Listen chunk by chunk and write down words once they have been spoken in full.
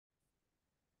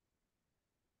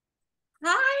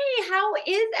How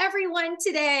is everyone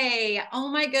today? Oh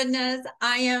my goodness.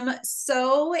 I am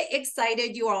so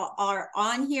excited you all are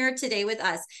on here today with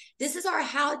us. This is our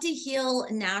How to Heal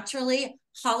Naturally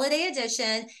holiday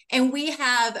edition. And we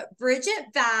have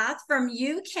Bridget Bath from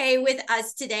UK with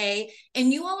us today.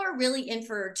 And you all are really in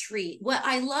for a treat. What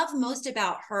I love most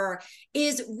about her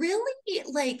is really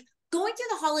like going through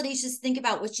the holidays, just think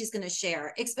about what she's going to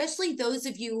share, especially those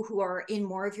of you who are in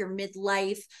more of your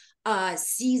midlife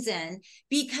season,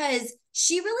 because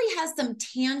she really has some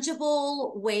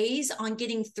tangible ways on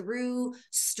getting through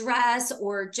stress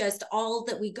or just all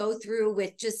that we go through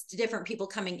with just different people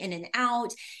coming in and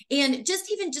out, and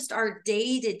just even just our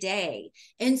day to day.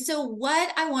 And so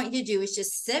what I want you to do is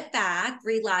just sit back,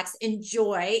 relax,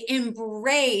 enjoy,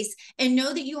 embrace, and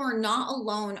know that you are not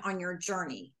alone on your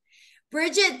journey.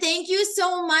 Bridget, thank you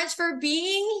so much for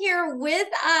being here with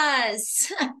us.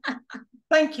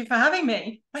 Thank you for having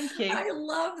me. Thank you. I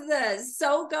love this.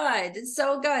 So good.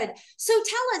 So good. So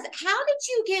tell us, how did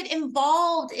you get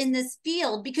involved in this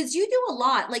field? Because you do a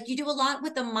lot, like you do a lot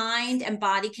with the mind and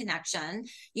body connection.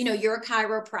 You know, you're a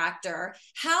chiropractor.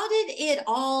 How did it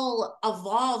all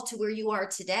evolve to where you are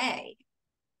today?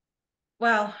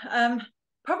 Well,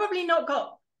 probably not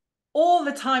got all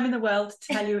the time in the world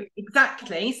to tell you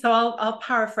exactly, so I'll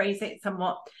paraphrase it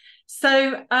somewhat.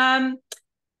 So,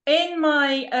 in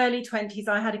my early 20s,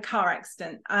 I had a car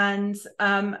accident, and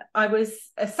I was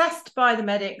assessed by the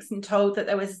medics and told that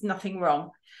there was nothing wrong.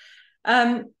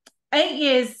 8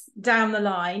 years down the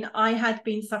line, I had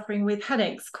been suffering with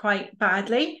headaches quite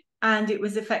badly, and it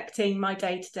was affecting my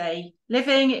day-to-day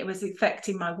living. It was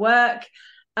affecting my work,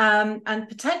 and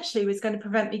potentially was going to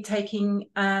prevent me taking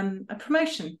a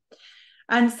promotion.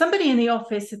 And somebody in the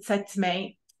office had said to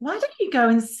me, "Why don't you go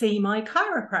and see my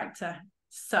chiropractor?"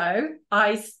 So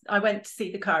I went to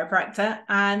see the chiropractor,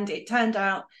 and it turned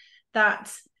out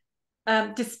that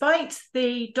despite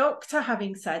the doctor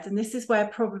having said, and this is where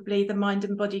probably the mind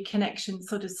and body connection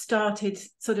sort of started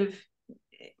sort of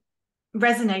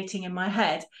resonating in my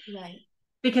head, Right.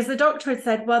 because the doctor had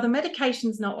said, well, the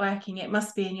medication's not working, it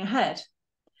must be in your head.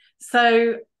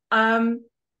 So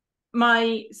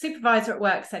my supervisor at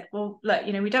work said, well, look,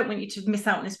 we don't want you to miss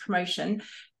out on this promotion.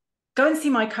 Go and see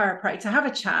my chiropractor, have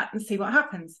a chat and see what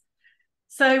happens.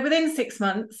 So within 6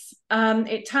 months,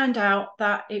 it turned out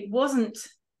that it wasn't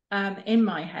in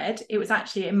my head. It was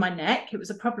actually in my neck. It was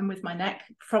a problem with my neck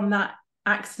from that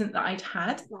accident that I'd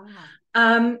had.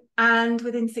 Wow. And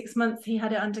within 6 months, he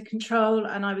had it under control,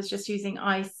 and I was just using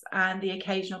ice and the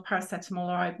occasional paracetamol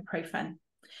or ibuprofen.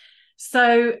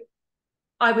 So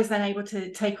I was then able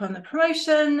to take on the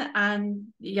promotion and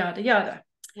yada, yada.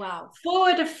 Wow.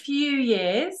 Forward a few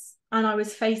years, and I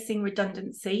was facing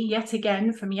redundancy yet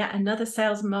again from yet another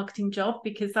sales and marketing job,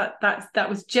 because that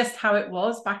was just how it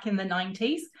was back in the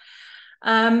 90s.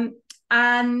 My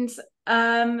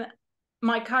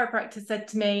chiropractor said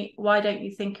to me, why don't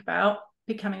you think about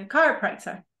becoming a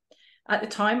chiropractor? At the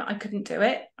time, I couldn't do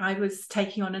it. I was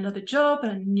taking on another job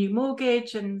and a new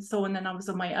mortgage and so on, and I was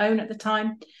on my own at the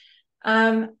time.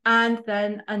 And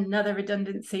then another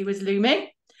redundancy was looming.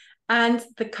 And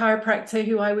the chiropractor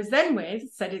who I was then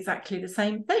with said exactly the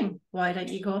same thing. Why don't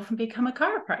you go off and become a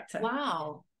chiropractor?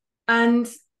 Wow. And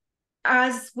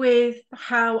as with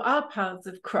how our paths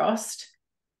have crossed,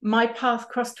 my path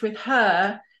crossed with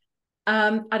her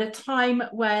at a time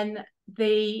when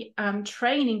the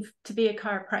training to be a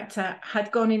chiropractor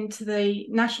had gone into the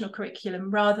national curriculum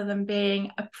rather than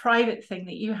being a private thing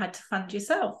that you had to fund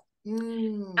yourself.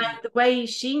 And the way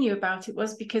she knew about it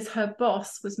was because her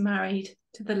boss was married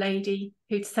to the lady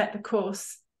who'd set the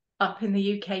course up in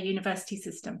the UK university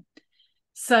system.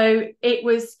 So it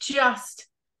was just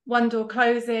one door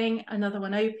closing, another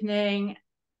one opening,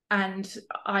 and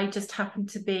I just happened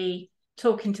to be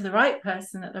talking to the right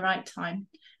person at the right time.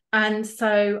 And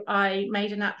so I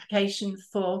made an application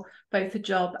for both a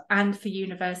job and for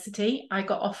university. I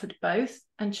got offered both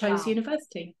and chose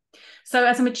university. So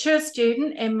as a mature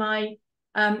student in my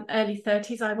early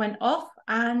 30s, I went off,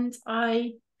 and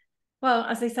well,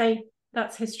 as they say,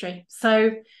 that's history.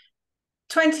 So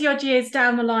 20 odd years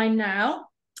down the line now,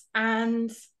 and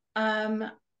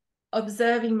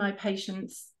observing my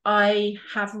patients, I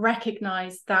have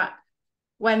recognized that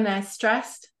when they're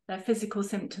stressed, their physical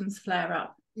symptoms flare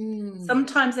up.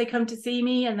 Sometimes they come to see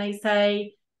me and they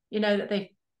say, that they've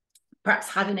perhaps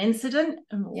had an incident,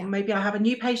 or maybe I have a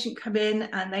new patient come in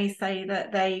and they say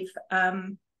that they've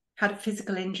had a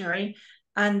physical injury,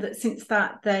 and that since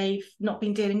that they've not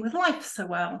been dealing with life so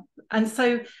well. And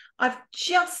so I've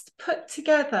just put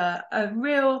together a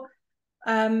real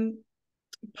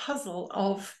puzzle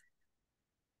of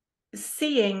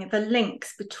seeing the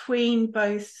links between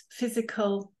both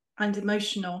physical and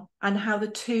emotional, and how the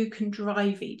two can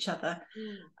drive each other.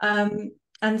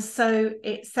 And so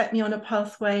it set me on a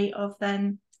pathway of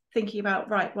then thinking about,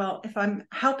 right, well, if I'm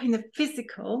helping the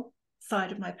physical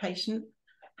side of my patient,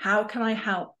 how can I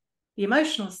help the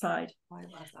emotional side? Oh, I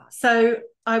love that. So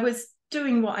I was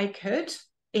doing what I could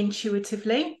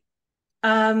intuitively.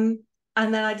 And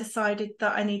then I decided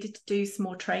that I needed to do some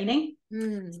more training.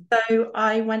 So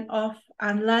I went off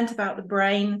and learned about the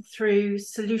brain through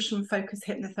solution focused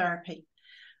hypnotherapy.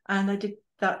 And I did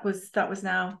that was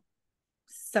now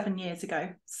 7 years ago.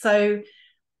 So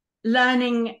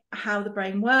learning how the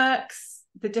brain works,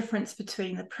 the difference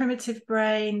between the primitive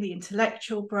brain, the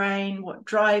intellectual brain, what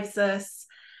drives us,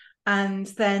 and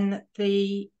then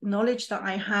the knowledge that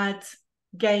I had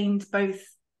gained both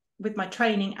with my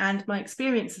training and my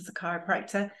experience as a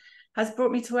chiropractor has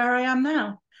brought me to where I am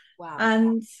now. Wow.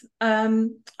 And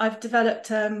I've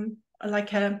developed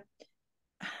like a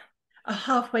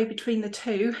halfway between the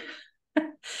two,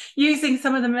 using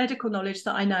some of the medical knowledge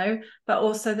that I know, but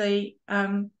also the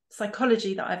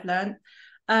psychology that I've learned.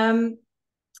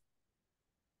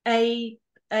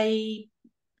 A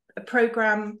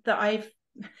program that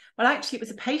actually it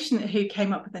was a patient who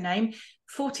came up with the name,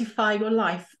 Fortify Your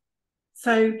Life.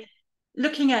 So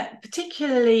looking at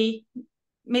particularly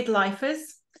midlifers,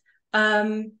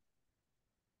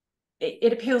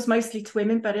 it appeals mostly to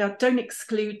women, but I don't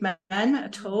exclude men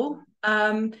at all.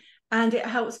 And it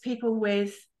helps people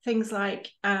with things like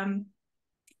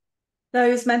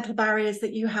those mental barriers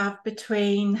that you have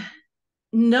between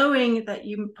knowing that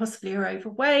you possibly are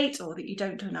overweight or that you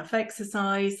don't do enough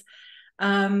exercise,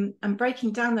 and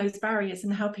breaking down those barriers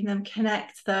and helping them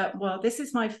connect that, well, this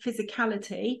is my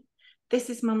physicality, this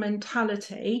is my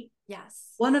mentality.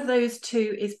 Yes. One of those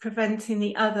two is preventing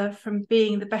the other from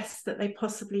being the best that they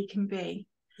possibly can be.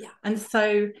 Yeah. And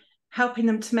so helping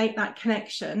them to make that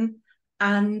connection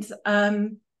and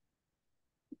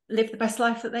live the best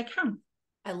life that they can.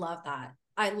 I love that.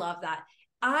 I love that.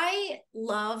 I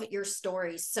love your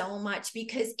story so much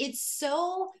because it's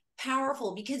so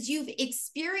powerful, because you've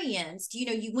experienced,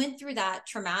 you went through that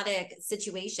traumatic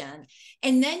situation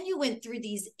and then you went through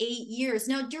these 8 years.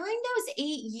 Now, during those 8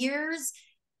 years,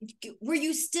 were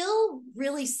you still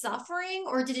really suffering,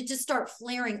 or did it just start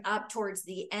flaring up towards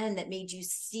the end that made you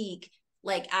seek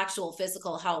like actual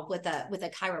physical help with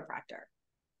a chiropractor?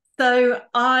 So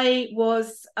I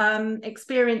was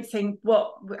experiencing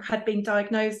what had been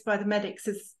diagnosed by the medics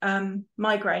as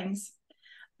migraines.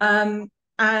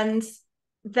 And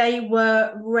they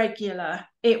were regular.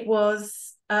 It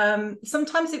was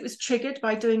sometimes it was triggered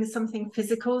by doing something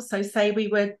physical. So say we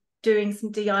were doing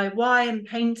some DIY and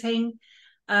painting,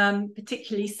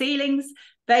 particularly ceilings,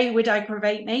 they would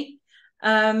aggravate me.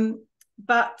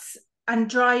 And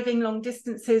driving long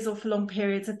distances or for long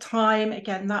periods of time,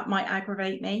 again, that might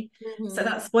aggravate me. So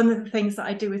that's one of the things that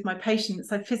I do with my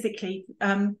patients. I physically,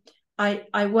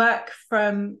 I work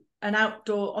from an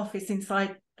outdoor office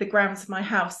inside the grounds of my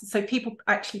house. So people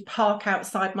actually park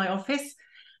outside my office.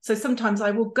 So sometimes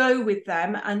I will go with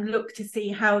them and look to see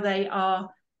how they are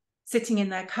sitting in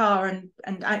their car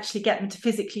and actually get them to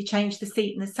physically change the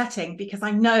seat and the setting, because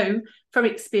I know from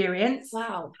experience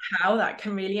how that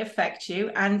can really affect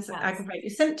you and aggravate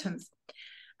your symptoms.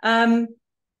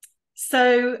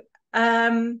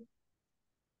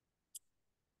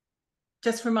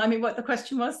 Just remind me what the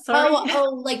question was. Sorry.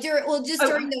 Like during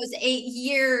those 8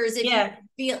 years, if you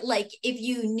feel like if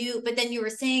you knew, but then you were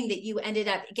saying that you ended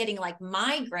up getting like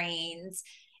migraines,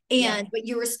 but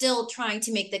you were still trying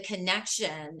to make the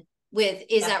connection with,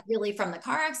 is that really from the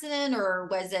car accident, or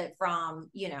was it from,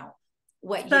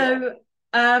 what you? So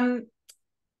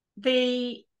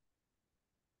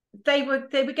they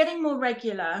were getting more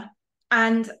regular,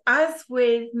 and as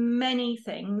with many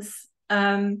things,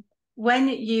 when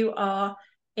you are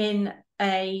in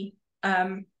a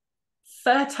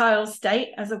fertile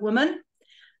state as a woman,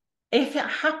 if it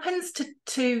happens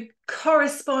to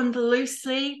correspond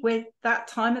loosely with that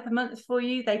time of the month for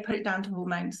you, they put it down to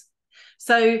hormones.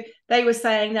 So they were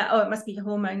saying that, it must be your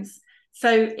hormones. So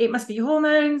it must be your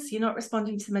hormones, you're not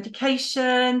responding to the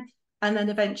medication. And then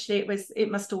eventually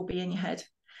it must all be in your head.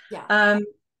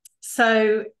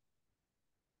 So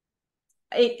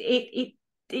it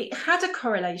had a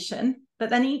correlation, but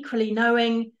then equally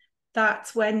knowing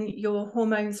that when your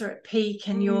hormones are at peak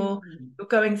and you're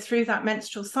going through that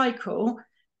menstrual cycle,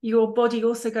 your body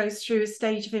also goes through a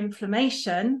stage of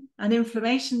inflammation, and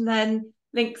inflammation then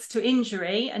links to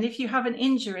injury. And if you have an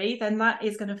injury, then that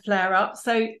is going to flare up.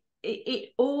 So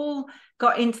it all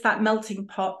got into that melting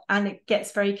pot, and it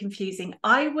gets very confusing.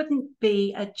 I wouldn't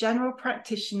be a general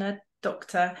practitioner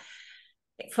doctor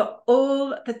for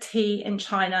all the tea in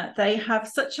China. They have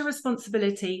such a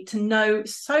responsibility to know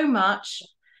so much,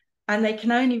 and they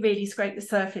can only really scrape the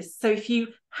surface. So if you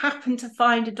happen to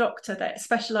find a doctor that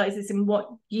specializes in what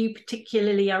you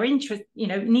particularly are interested,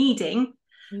 needing,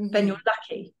 then you're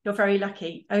lucky. You're very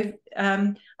lucky.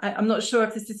 I'm not sure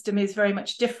if the system is very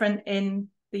much different in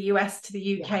the US to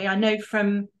the UK. I know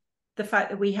from the fact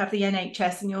that we have the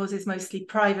NHS and yours is mostly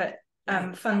private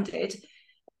funded,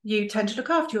 you tend to look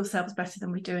after yourselves better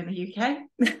than we do in the UK.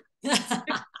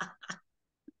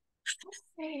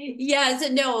 Yes,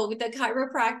 no, the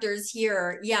chiropractors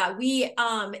here, yeah, we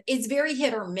it's very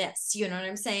hit or miss, you know what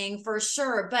I'm saying, for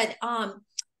sure. But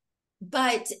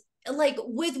like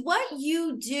with what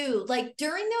you do, like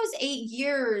during those 8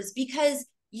 years, because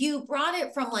you brought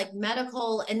it from like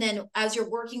medical, and then as you're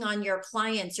working on your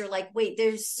clients, you're like, wait,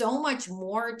 there's so much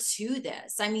more to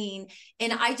this. I mean,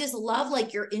 and I just love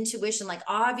like your intuition. Like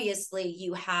obviously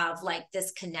you have like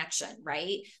this connection,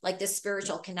 right? Like this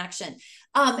spiritual connection.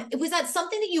 Was that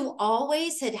something that you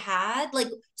always had? Like,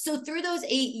 so through those 8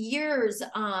 years,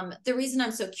 the reason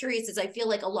I'm so curious is I feel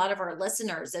like a lot of our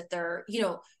listeners, if they're,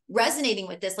 resonating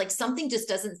with this, like something just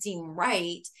doesn't seem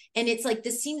right, and it's like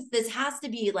this has to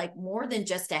be like more than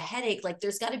just a headache. Like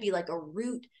there's got to be like a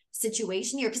root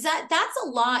situation here, because that's a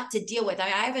lot to deal with. I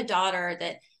have a daughter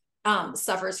that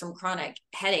suffers from chronic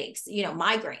headaches,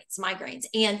 migraines,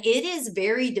 and it is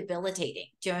very debilitating.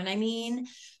 Do you know what I mean?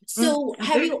 So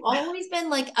have you always been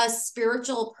like a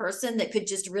spiritual person that could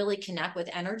just really connect with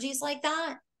energies like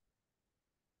that?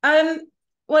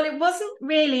 Well, it wasn't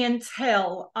really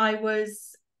until I was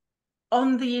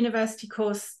on the university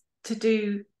course to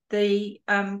do the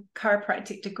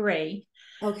chiropractic degree,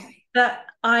 that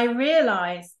I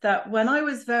realized that when I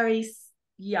was very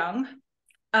young,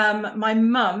 my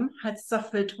mum had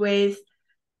suffered with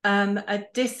a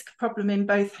disc problem in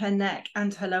both her neck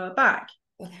and her lower back.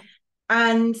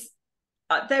 And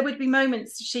there would be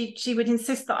moments she would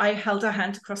insist that I held her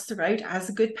hand across the road, as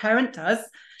a good parent does.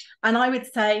 And I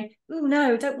would say, oh,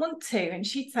 no, don't want to. And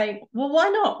she'd say, well, why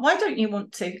not? Why don't you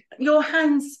want to? Your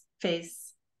hands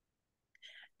fizz.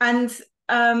 And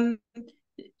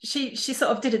she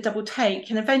sort of did a double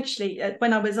take. And eventually,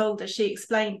 when I was older, she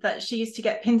explained that she used to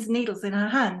get pins and needles in her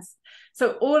hands.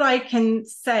 So all I can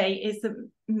say is that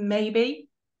maybe,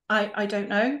 I don't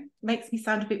know, makes me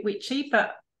sound a bit witchy,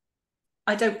 but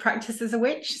I don't practice as a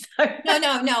witch. So.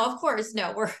 No, of course,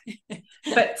 no. We're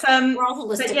we're all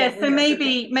holistic. But yeah, so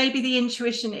maybe the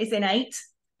intuition is innate.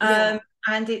 And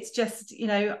it's just,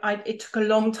 it took a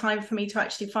long time for me to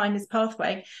actually find this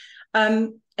pathway.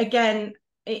 Again,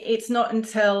 it's not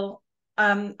until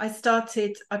I've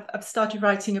started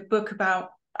writing a book about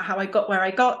how I got where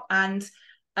I got, and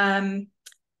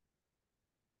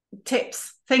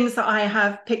tips, things that I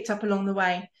have picked up along the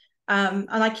way. And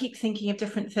I keep thinking of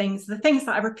different things, the things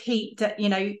that I repeat,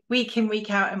 week in,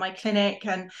 week out in my clinic,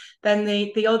 and then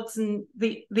the odds and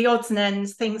the odds and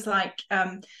ends, things like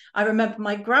I remember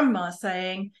my grandma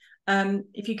saying,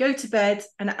 if you go to bed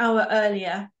an hour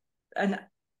earlier, and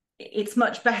it's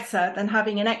much better than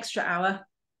having an extra hour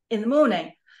in the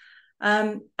morning.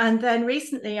 And then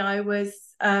recently I was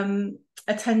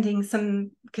attending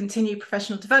some continued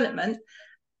professional development,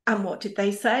 and what did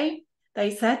they say?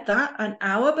 They said that an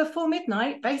hour before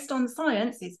midnight, based on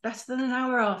science, is better than an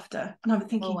hour after. And I was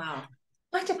thinking, oh, wow,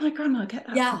 where did my grandma get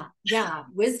that from? Yeah,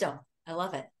 wisdom. I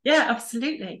love it. Yeah,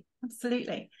 absolutely.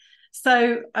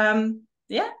 So,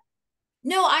 yeah.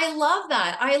 No, I love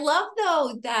that. I love,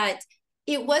 though, that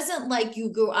it wasn't like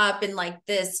you grew up in like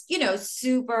this,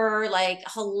 super like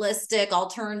holistic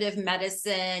alternative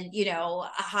medicine,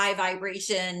 high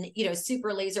vibration,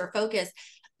 super laser focused.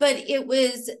 But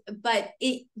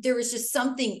there was just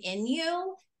something in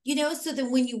you, so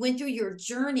then when you went through your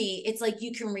journey, it's like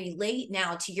you can relate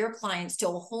now to your clients to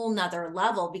a whole nother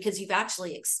level, because you've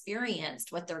actually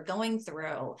experienced what they're going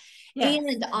through. Yes.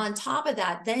 And on top of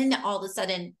that, then all of a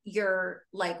sudden you're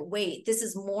like, wait, this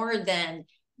is more than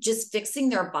just fixing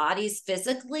their bodies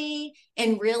physically,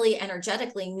 and really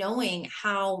energetically knowing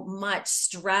how much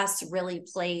stress really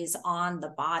plays on the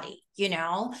body,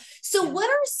 So what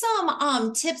are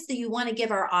some tips that you want to give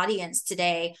our audience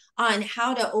today on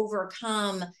how to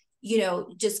overcome,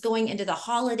 just going into the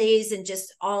holidays and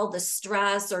just all the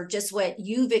stress, or just what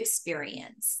you've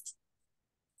experienced?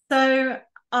 So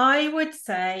I would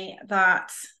say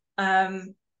that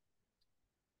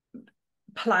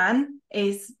plan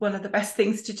is one of the best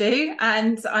things to do,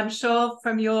 and I'm sure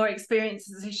from your experience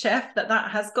as a chef that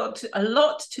has got a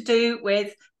lot to do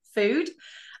with food.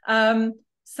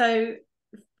 So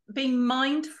being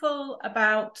mindful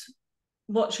about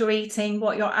what you're eating,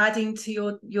 what you're adding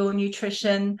to your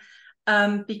nutrition,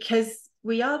 because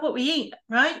we are what we eat,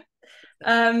 right?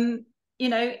 You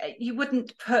know, you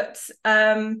wouldn't put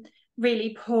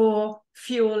really poor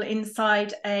fuel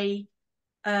inside a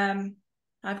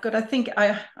I've got, I think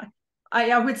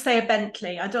I would say a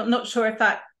Bentley. I'm not sure if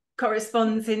that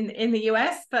corresponds in the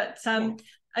US, but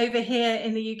over here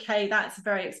in the UK, that's a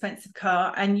very expensive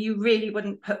car, and you really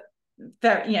wouldn't put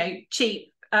very,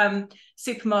 cheap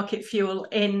supermarket fuel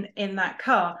in that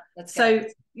car. That's So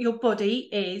good. your body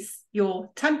is your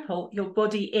temple, your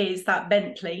body is that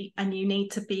Bentley, and you need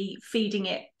to be feeding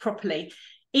it properly.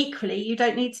 Equally, you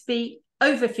don't need to be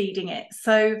overfeeding it.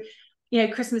 So,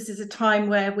 Christmas is a time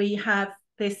where we have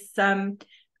this.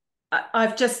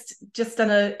 I've just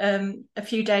done a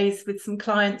few days with some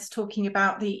clients talking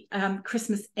about the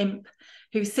Christmas imp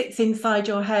who sits inside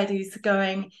your head, who's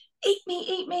going, eat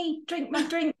me,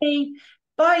 drink me,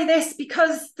 buy this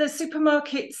because the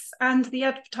supermarkets and the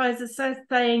advertisers are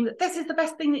saying that this is the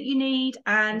best thing that you need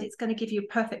and it's going to give you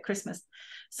a perfect Christmas.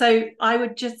 So I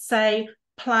would just say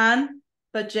plan,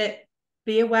 budget,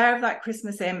 be aware of that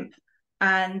Christmas imp,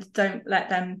 and don't let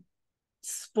them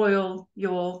spoil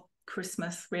your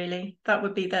Christmas. Really, that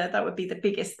would be the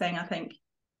biggest thing, I think.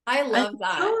 I And love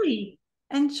that.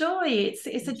 enjoy.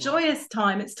 It's a joyous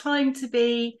time. It's time to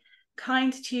be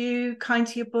kind to you, kind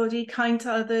to your body, kind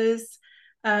to others.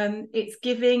 It's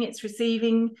giving, it's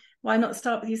receiving. Why not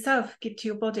start with yourself? Give to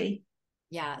your body.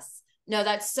 Yes. No,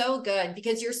 that's so good,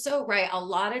 because you're so right. A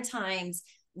lot of times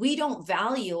we don't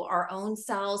value our own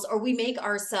selves, or we make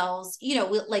ourselves,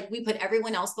 we put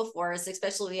everyone else before us,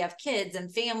 especially we have kids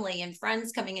and family and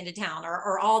friends coming into town,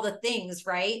 or all the things,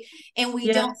 right? And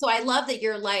we don't. So I love that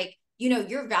you're like,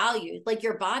 you're valued, like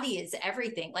your body is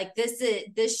everything. Like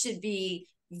this should be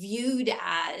viewed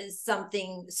as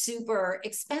something super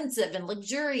expensive and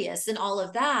luxurious and all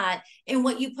of that. And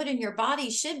what you put in your body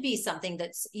should be something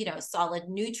that's, solid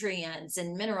nutrients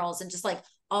and minerals and just like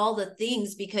all the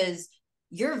things, because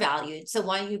you're valued. So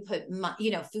why don't you put,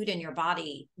 food in your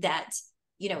body that,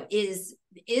 is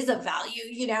a value,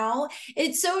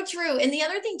 it's so true. And the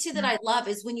other thing too, that I love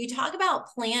is when you talk about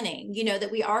planning,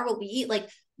 that we are what we eat, like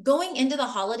going into the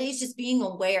holidays, just being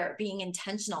aware, being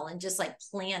intentional, and just like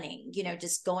planning,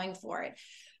 just going for it.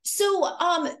 So,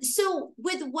 so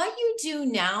with what you do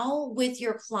now with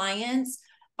your clients,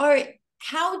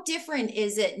 how different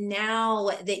is it now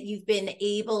that you've been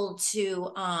able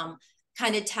to,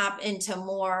 kind of tap into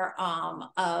more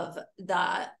of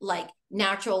the like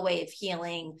natural way of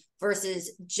healing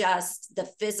versus just the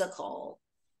physical?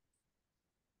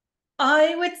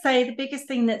 I would say the biggest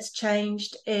thing that's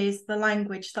changed is the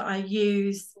language that I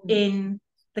use in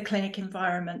the clinic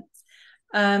environment.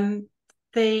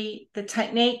 The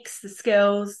techniques, the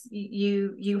skills,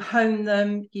 you hone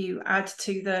them, you add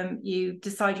to them, you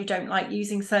decide you don't like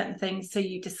using certain things, so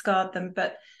you discard them,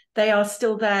 but they are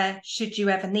still there should you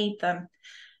ever need them.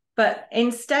 But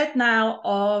instead now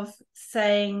of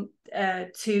saying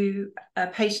to a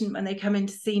patient when they come in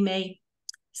to see me,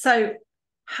 so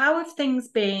how have things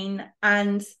been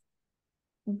and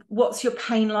what's your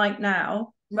pain like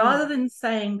now? Rather than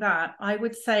saying that, I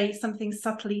would say something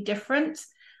subtly different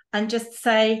and just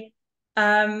say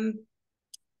along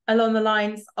the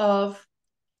lines of,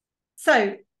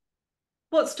 so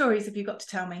what stories have you got to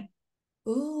tell me?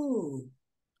 Ooh.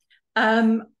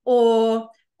 Or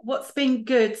what's been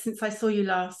good since I saw you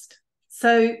last?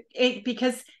 So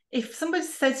because if somebody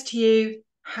says to you,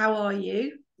 how are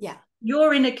you? Yeah.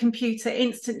 You're in a computer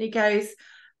instantly goes,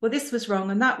 well, this was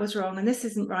wrong and that was wrong and this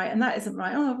isn't right and that isn't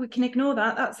right. Oh, we can ignore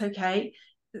that. That's okay.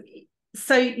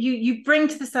 So you bring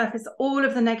to the surface all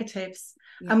of the negatives.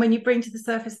 Yeah. And when you bring to the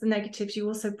surface the negatives, you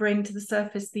also bring to the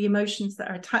surface the emotions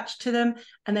that are attached to them.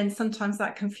 And then sometimes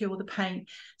that can fuel the pain.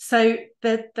 So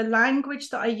the language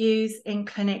that I use in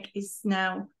clinic is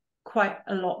now quite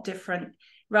a lot different,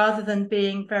 rather than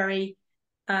being very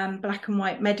black and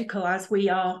white medical as we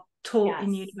are taught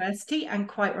in university, and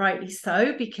quite rightly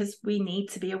so, because we need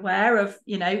to be aware of,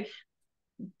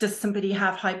 does somebody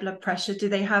have high blood pressure? Do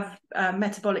they have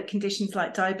metabolic conditions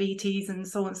like diabetes and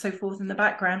so on and so forth in the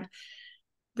background?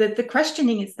 The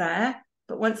questioning is there,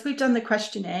 but once we've done the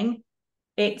questioning,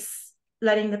 it's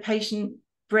letting the patient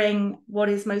bring what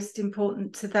is most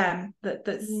important to them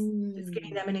that's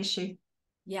giving them an issue.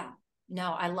 Yeah.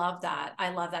 No, I love that. I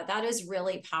love that. That is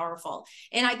really powerful.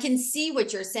 And I can see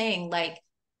what you're saying, like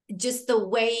just the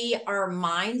way our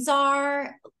minds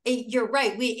are. You're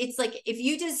right. It's like, if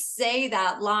you just say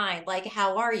that line, like,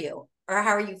 how are you? Or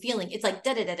how are you feeling? It's like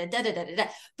da da da da da da da da.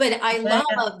 But I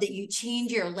love that you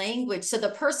change your language, so the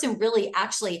person really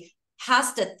actually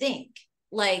has to think,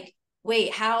 like,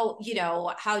 wait, how is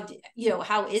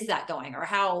that going? Or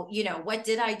how, what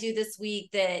did I do this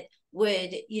week that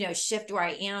would, shift where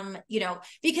I am,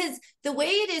 because the way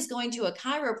it is going to a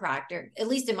chiropractor, at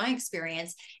least in my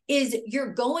experience, is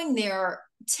you're going there.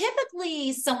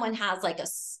 Typically, someone has like a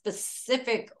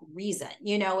specific reason,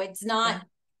 it's not. Yeah.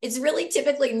 It's really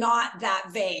typically not that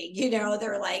vague,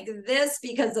 they're like this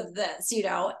because of this,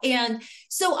 and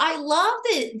so I love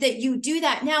that you do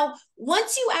that. Now,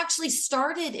 once you actually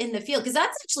started in the field, because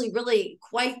that's actually really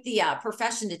quite the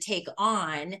profession to take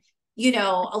on,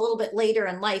 a little bit later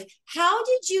in life, how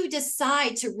did you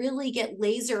decide to really get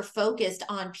laser focused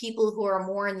on people who are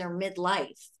more in their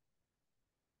midlife?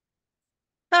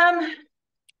 Um,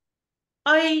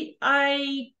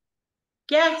 I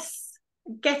guess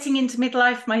getting into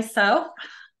midlife myself,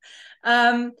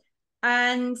 and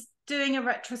doing a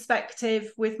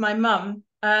retrospective with my mum.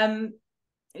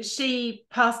 She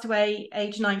passed away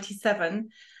age 97.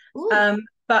 Ooh,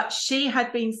 But she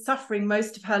had been suffering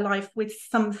most of her life with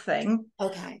something.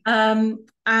 okay.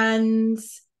 And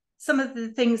some of the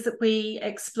things that we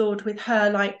explored with her,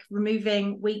 like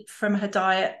removing wheat from her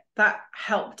diet, that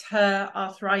helped her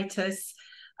arthritis.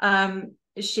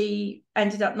 She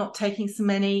ended up not taking so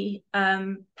many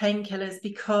painkillers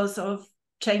because of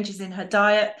changes in her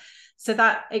diet. So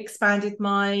that expanded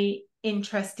my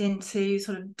interest into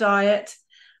sort of diet.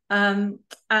 And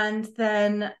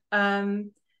then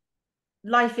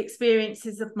life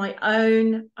experiences of my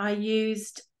own. I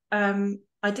used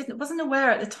wasn't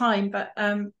aware at the time, but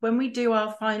when we do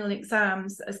our final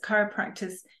exams as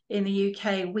chiropractors in the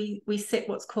UK, we sit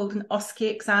what's called an OSCE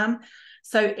exam.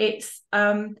 So it's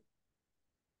I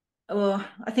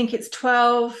think it's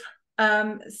 12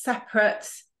 separate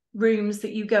rooms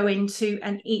that you go into,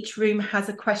 and each room has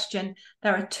a question.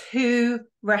 There are 2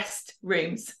 rest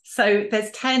rooms, so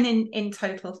there's 10 in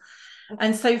total.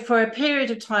 And so for a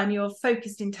period of time, you're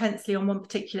focused intensely on one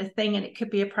particular thing, and it could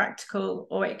be a practical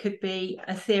or it could be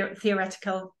a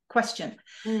theoretical question.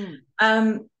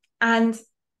 And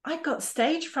I got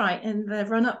stage fright in the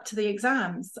run up to the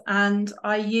exams, and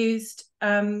I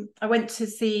went to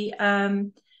see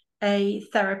a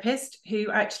therapist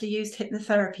who actually used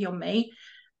hypnotherapy on me,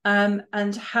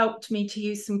 and helped me to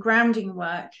use some grounding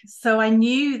work. So I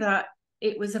knew that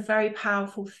it was a very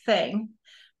powerful thing,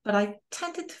 but I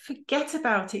tended to forget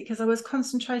about it because I was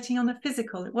concentrating on the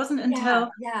physical. It wasn't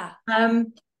until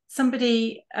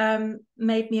somebody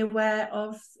made me aware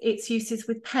of its uses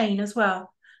with pain as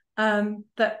well,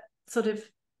 that sort of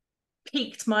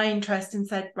piqued my interest and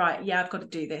said, right, yeah, I've got to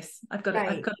do this. I've got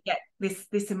to get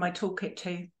this in my toolkit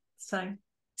too. So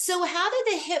how did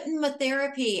the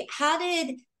hypnotherapy, how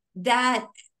did that,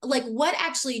 like, what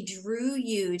actually drew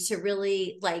you to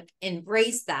really like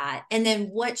embrace that? And then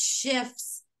what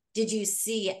shifts did you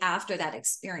see after that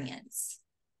experience?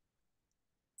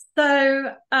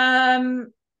 So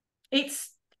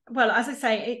it's, well, as I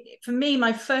say, for me,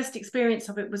 my first experience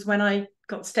of it was when I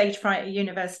got stage fright at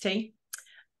university.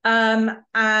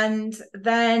 And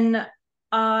then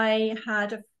I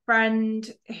had a friend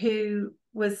who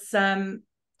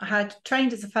had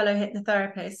trained as a fellow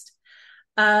hypnotherapist,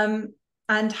 and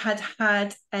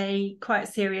had a quite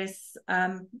serious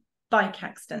bike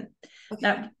accident.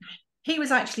 Now, he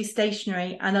was actually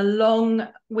stationary, and a long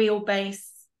wheelbase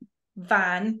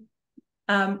van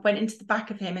went into the back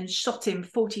of him and shot him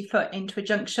 40 foot into a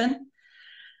junction.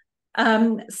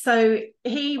 So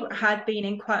he had been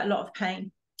in quite a lot of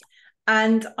pain.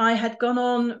 And I had gone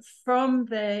on from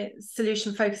the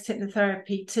solution focused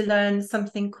hypnotherapy to learn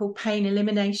something called pain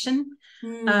elimination,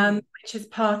 which is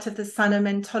part of the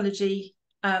Sanomentology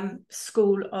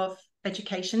school of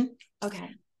education. Okay.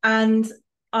 And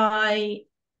I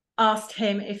asked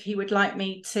him if he would like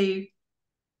me to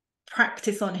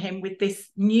practice on him with this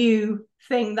new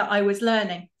thing that I was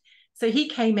learning. So he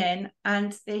came in,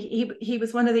 and he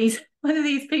was one of these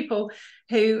people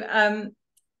who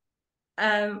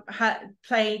had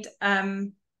played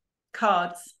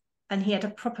cards, and he had a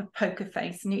proper poker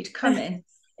face, and he'd come in.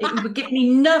 It would give me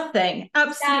nothing,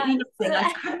 absolutely nothing.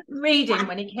 I couldn't read him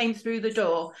when he came through the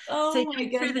door. Oh, so he my came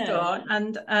through the goodness. door,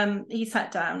 and he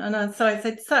sat down, and so I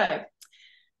said, so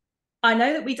I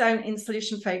know that we don't in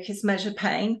solution focus measure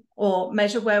pain or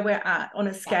measure where we're at on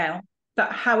a scale,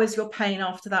 but how is your pain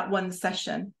after that one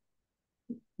session?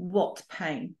 What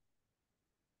pain?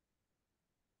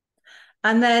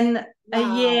 And then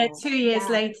a year, 2 years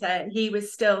later, he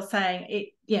was still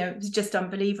saying it was just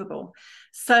unbelievable.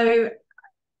 So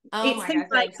it's things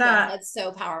like that. That's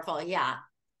so powerful. Yeah.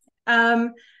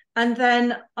 And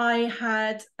then I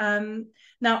had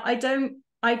now I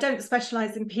don't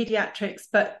specialize in pediatrics,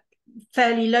 but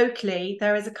fairly locally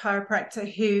there is a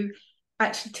chiropractor who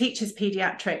actually teaches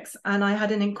pediatrics, and I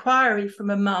had an inquiry from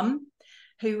a mum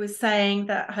who was saying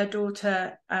that her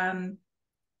daughter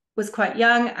was quite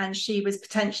young and she was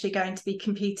potentially going to be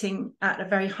competing at a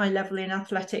very high level in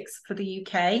athletics for the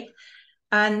UK.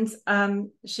 And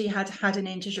she had had an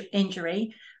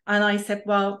injury. And I said,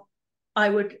 well, I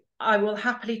will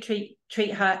happily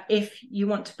treat her if you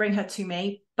want to bring her to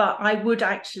me. But I would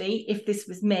actually, if this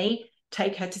was me,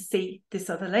 take her to see this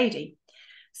other lady.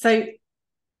 So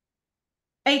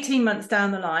 18 months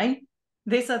down the line,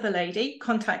 this other lady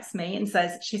contacts me and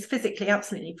says she's physically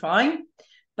absolutely fine,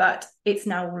 but it's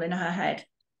now all in her head.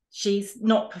 She's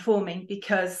not performing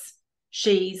because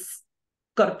she's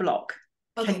got a block.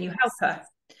 Okay. Can you help her?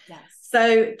 Yes.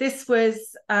 So this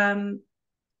was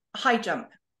high jump.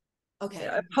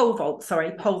 Okay. Pole vault, sorry,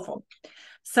 yes. Pole vault.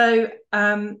 So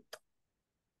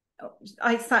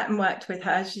I sat and worked with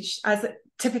her. She, as a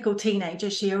typical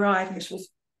teenager, she arrived and she was,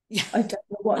 I don't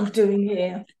know what I'm doing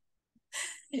here.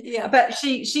 Yeah. But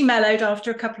she mellowed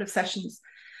after a couple of sessions.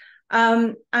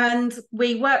 And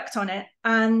we worked on it,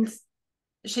 and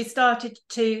she started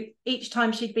to, each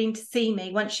time she'd been to see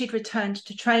me, once she'd returned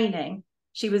to training,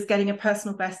 she was getting a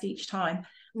personal best each time,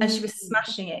 and she was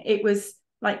smashing it. It was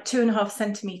like 2.5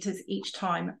 centimeters each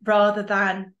time rather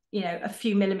than, you know, a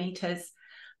few millimeters.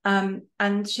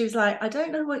 And she was like, I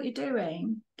don't know what you're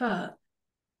doing, but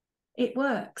it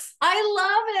works. I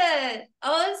love it.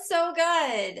 Oh, it's so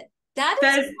good. That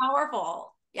is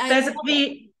powerful.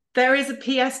 There is a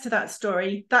PS to that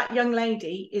story. That young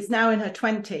lady is now in her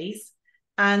 20s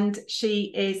and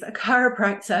she is a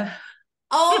chiropractor.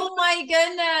 Oh my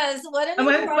goodness. What an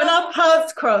incredible... when our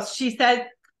paths crossed, she said,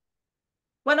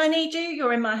 when I need you,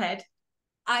 you're in my head.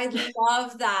 I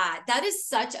love that. That is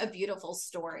such a beautiful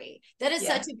story. That is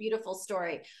such a beautiful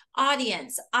story.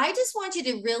 Audience, I just want you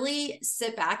to really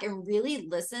sit back and really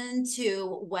listen to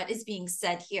what is being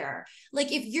said here.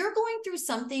 Like, if you're going through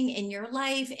something in your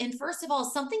life, and first of all,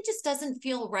 something just doesn't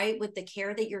feel right with the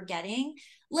care that you're getting,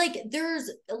 like,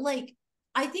 there's like,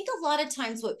 I think a lot of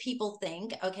times what people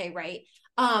think, okay, right,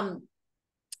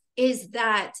 is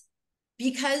that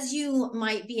because you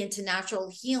might be into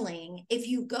natural healing, if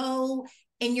you go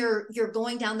and you're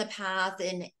going down the path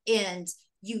and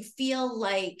you feel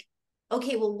like,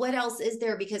 okay, well, what else is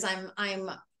there? Because I'm,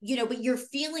 you know, but you're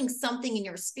feeling something in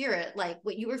your spirit, like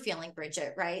what you were feeling,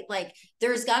 Bridget, right? Like,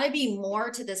 there's got to be more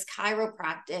to this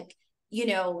chiropractic, you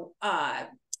know,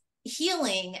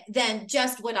 healing than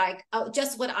just what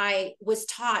I was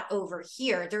taught over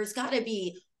here. There's got to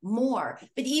be more,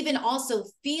 but even also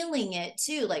feeling it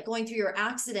too, like going through your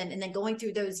accident and then going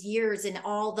through those years and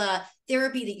all the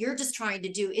therapy that you're just trying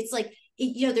to do. It's like,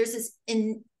 you know, there's this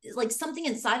like something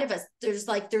inside of us. There's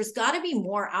got to be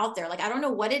more out there. Like, I don't know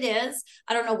what it is.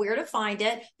 I don't know where to find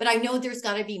it, but I know there's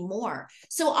got to be more.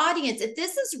 So audience, if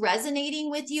this is resonating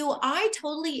with you, I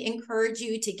totally encourage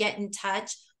you to get in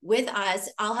touch with us.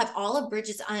 I'll have all of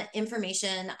Bridget's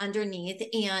information underneath,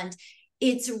 and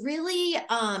it's really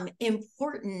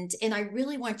important. And I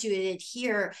really want you to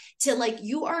adhere to, like,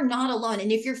 you are not alone.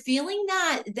 And if you're feeling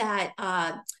that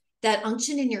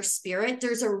unction in your spirit,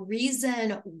 there's a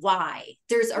reason why.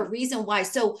 There's a reason why.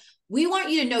 So we want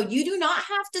you to know you do not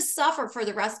have to suffer for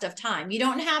the rest of time. You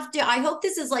don't have to. I hope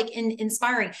this is like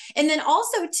inspiring. And then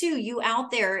also too, you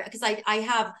out there, because I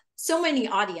have so many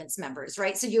audience members,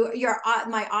 right? So you're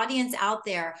my audience out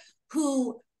there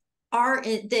who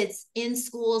that's in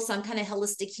school, some kind of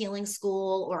holistic healing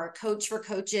school, or a coach for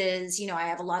coaches. You know, I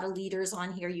have a lot of leaders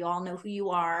on here. You all know who you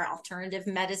are. Alternative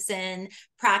medicine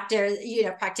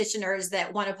practitioners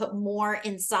that want to put more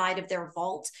inside of their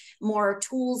vault, more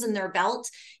tools in their belt,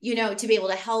 you know, to be able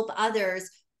to help others.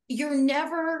 You're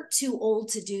never too old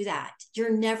to do that.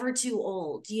 You're never too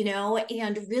old, you know,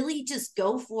 and really just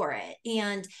go for it.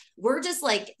 And we're just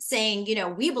like saying, you know,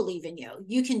 we believe in you.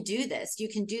 You can do this. You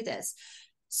can do this.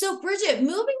 So Bridget,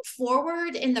 moving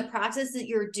forward in the practice that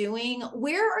you're doing,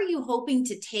 where are you hoping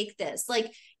to take this? Like,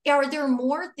 are there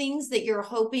more things that you're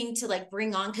hoping to like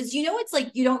bring on? Because, you know, it's like,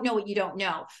 you don't know what you don't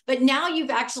know, but now you've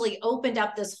actually opened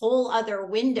up this whole other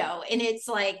window, and it's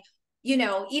like, you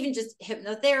know, even just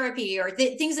hypnotherapy or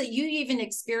things that you even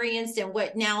experienced, and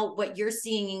what you're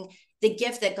seeing, the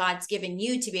gift that God's given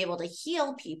you to be able to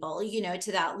heal people, you know,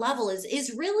 to that level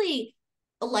is really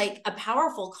like a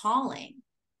powerful calling.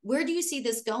 Where do you see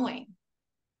this going?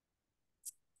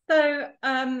 So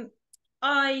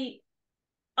I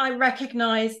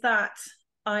recognize that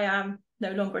I am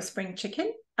no longer a spring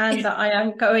chicken, and that I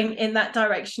am going in that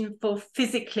direction for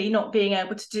physically not being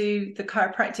able to do the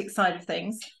chiropractic side of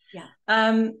things. Yeah.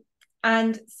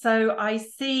 And so I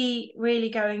see really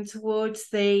going towards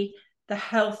the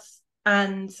health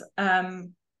and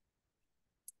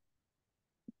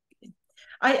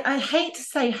I hate to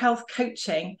say health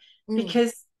coaching,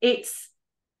 because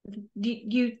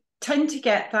you tend to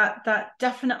get that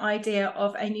definite idea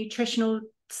of a nutritional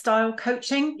style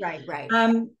coaching. Right.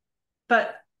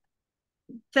 But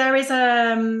there is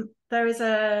a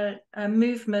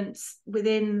movement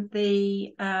within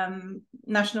the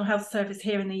National Health Service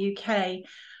here in the UK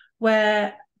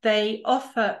where they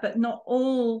offer, but not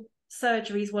all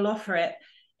surgeries will offer it,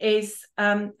 is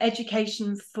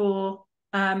education for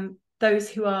those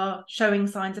who are showing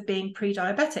signs of being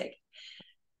pre-diabetic.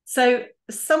 So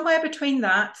somewhere between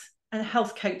that and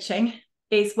health coaching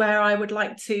is where I would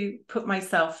like to put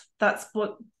myself. That's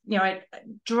what,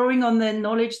 drawing on the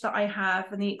knowledge that I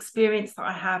have and the experience that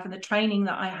I have and the training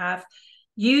that I have,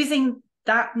 using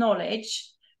that knowledge,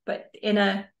 but in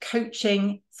a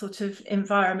coaching sort of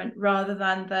environment rather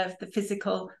than the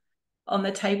physical on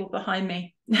the table behind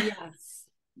me.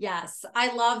 Yes.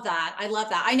 I love that.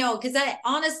 I know, because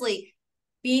honestly,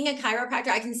 being a chiropractor,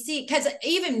 I can see, because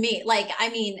even me, like, I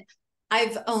mean,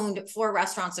 I've owned 4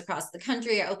 restaurants across the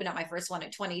country. I opened up my first one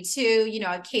at 22.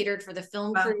 I catered for the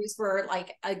film crews for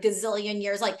like a gazillion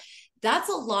years. Like, that's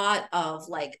a lot of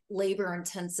like labor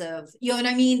intensive, you know what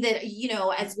I mean? That,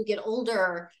 as we get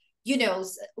older,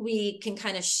 we can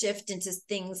kind of shift into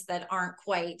things that aren't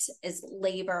quite as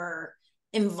labor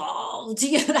involved.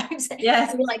 You know what I'm saying?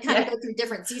 Yes. We like kind of go through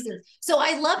different seasons. So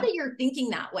I love that you're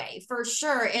thinking that way, for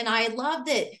sure. And I love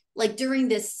that, like, during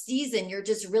this season, you're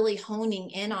just really honing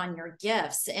in on your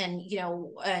gifts and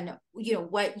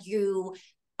what you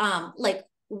like,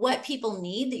 what people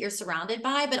need that you're surrounded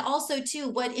by, but also too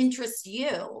what interests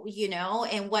you,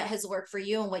 and what has worked for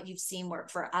you and what you've seen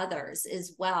work for others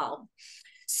as well.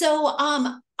 So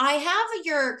I have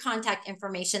your contact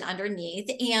information underneath,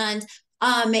 and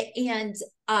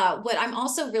what I'm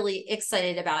also really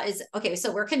excited about is, okay,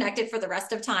 so we're connected for the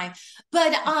rest of time,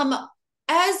 but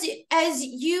as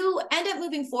you end up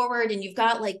moving forward and you've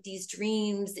got like these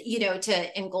dreams,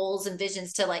 and goals and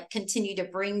visions to like continue to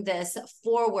bring this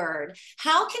forward,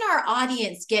 how can our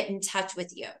audience get in touch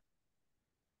with you?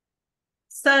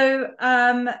 So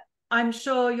I'm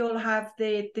sure you'll have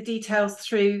the details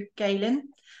through Galen.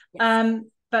 Yes.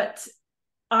 But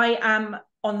I am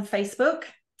on Facebook.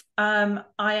 I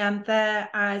am there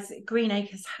as Green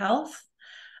Acres Health.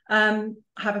 I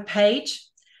have a page.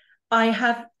 I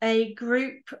have a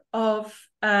group of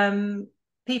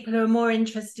people who are more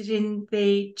interested in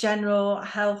the general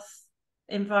health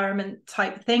environment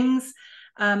type things,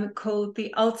 called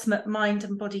the Ultimate Mind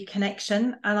and Body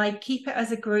Connection. And I keep it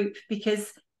as a group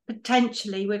because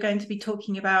potentially we're going to be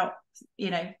talking about,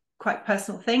 quite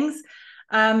personal things.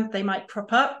 They might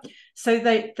crop up. So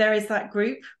there is that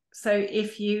group. So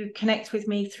if you connect with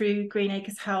me through Green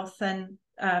Acres Health, then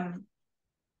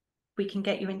we can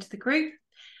get you into the group.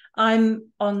 I'm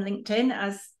on LinkedIn,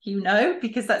 as you know,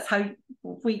 because that's how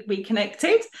we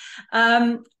connected.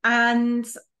 And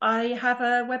I have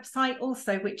a website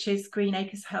also, which is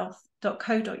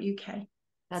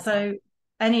greenacreshealth.co.uk. So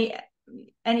any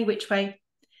which way,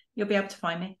 you'll be able to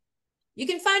find me. You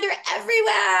can find her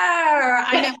everywhere.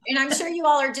 I know. And I'm sure you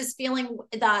all are just feeling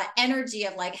the energy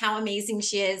of like how amazing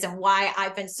she is and why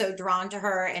I've been so drawn to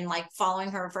her and like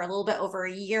following her for a little bit over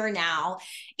a year now.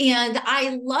 And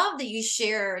I love that you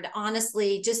shared,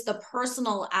 honestly, just the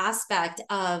personal aspect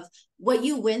of what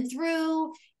you went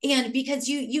through. And because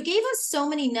you gave us so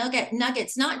many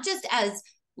nuggets, not just as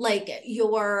like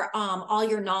your all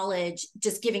your knowledge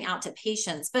just giving out to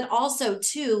patients, but also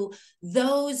to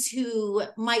those who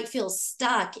might feel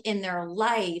stuck in their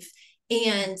life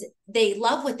and they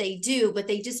love what they do, but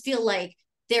they just feel like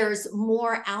there's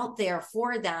more out there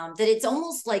for them, that it's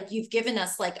almost like you've given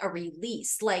us like a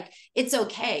release, like it's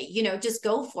okay, just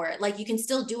go for it. Like you can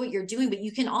still do what you're doing, but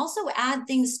you can also add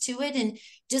things to it and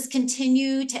just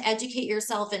continue to educate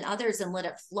yourself and others and let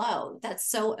it flow.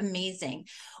 That's so amazing.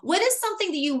 What is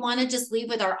something that you want to just leave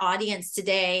with our audience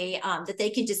today, that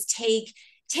they can just take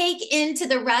into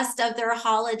the rest of their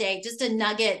holiday, just a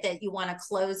nugget that you want to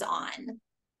close on?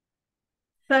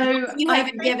 So you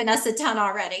haven't given us a ton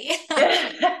already.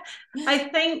 I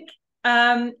think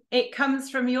it comes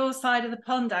from your side of the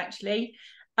pond, actually.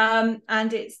 And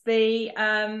it's the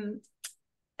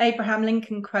Abraham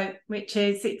Lincoln quote, which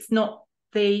is, it's not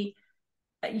the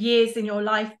years in your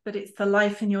life, but it's the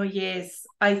life in your years.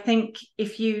 I think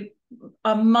if you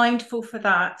are mindful for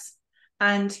that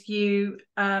and you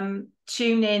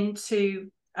tune in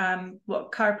to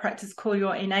what chiropractors call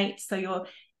your innate, so your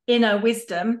inner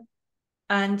wisdom,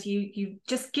 and you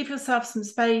just give yourself some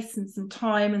space and some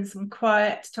time and some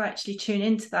quiet to actually tune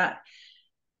into that,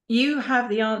 you have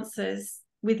the answers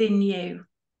within you.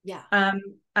 Yeah.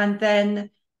 And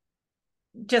then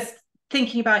just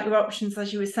thinking about your options,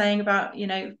 as you were saying about,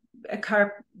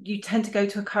 you tend to go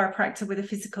to a chiropractor with a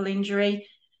physical injury.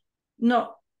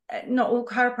 Not all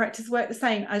chiropractors work the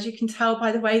same, as you can tell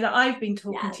by the way that I've been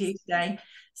talking to you today.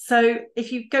 So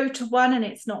if you go to one and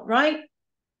it's not right,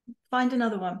 find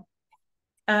another one.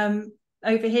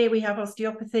 Over here we have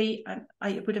osteopathy, and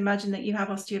I would imagine that you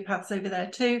have osteopaths over there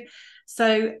too.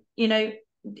 So, you know,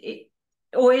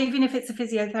 or even if it's a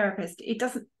physiotherapist, it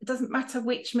doesn't matter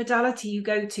which modality you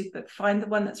go to, but find the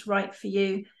one that's right for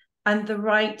you and the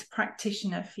right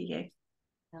practitioner for you.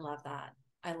 I love that.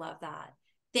 I love that.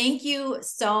 Thank you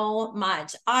so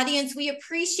much. Audience, we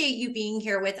appreciate you being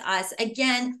here with us.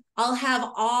 Again, I'll have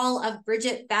all of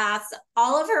Bridget Bath's,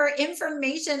 all of her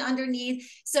information underneath,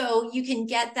 so you can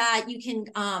get that. You can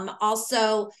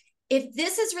also, if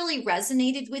this has really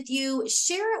resonated with you,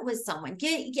 share it with someone.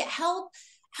 Get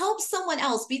help someone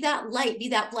else, be that light, be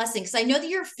that blessing. Because I know that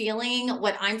you're feeling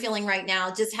what I'm feeling right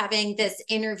now, just having this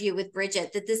interview with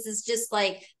Bridget, that this is just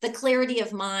like the clarity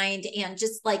of mind and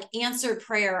just like answered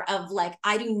prayer of like,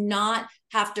 I do not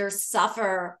have to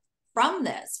suffer from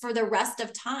this for the rest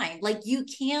of time. Like, you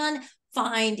can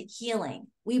find healing.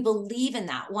 We believe in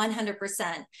that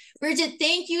 100%. Bridget,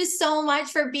 thank you so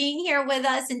much for being here with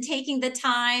us and taking the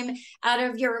time out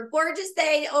of your gorgeous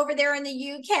day over there in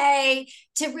the UK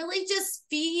to really just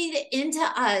feed into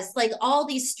us like all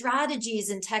these strategies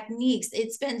and techniques.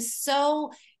 It's been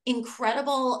so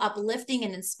incredible, uplifting,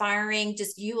 and inspiring.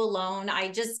 Just you alone.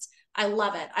 I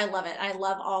love it. I love it. I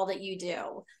love all that you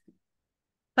do.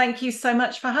 Thank you so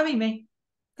much for having me.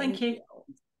 Thank you.